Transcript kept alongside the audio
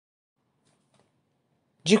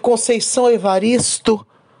de Conceição Evaristo,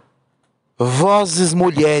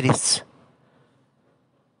 Vozes-mulheres.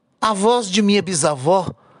 A voz de minha bisavó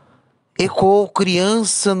ecoou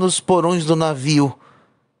criança nos porões do navio,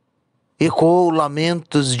 ecoou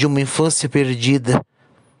lamentos de uma infância perdida.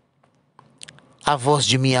 A voz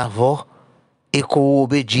de minha avó ecoou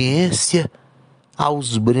obediência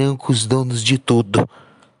aos brancos-donos de tudo.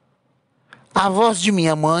 A voz de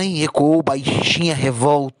minha mãe ecoou baixinha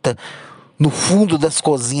revolta no fundo das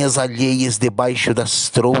cozinhas alheias, debaixo das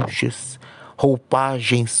trouxas,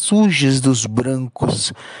 roupagens sujas dos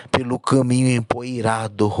brancos, pelo caminho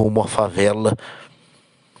empoeirado rumo à favela.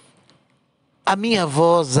 A minha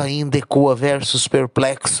voz ainda ecoa versos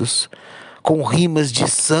perplexos, com rimas de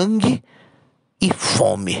sangue e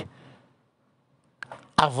fome.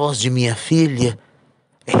 A voz de minha filha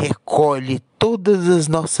recolhe todas as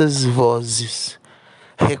nossas vozes,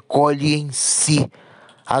 recolhe em si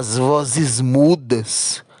as vozes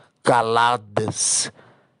mudas, caladas,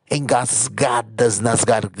 engasgadas nas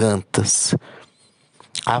gargantas.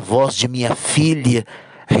 A voz de minha filha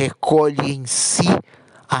recolhe em si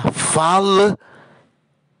a fala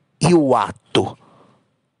e o ato,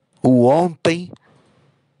 o ontem,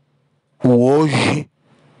 o hoje,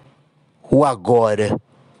 o agora.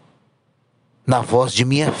 Na voz de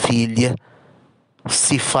minha filha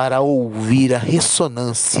se fará ouvir a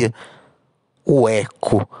ressonância, o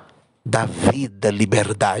eco da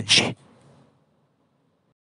vida-liberdade.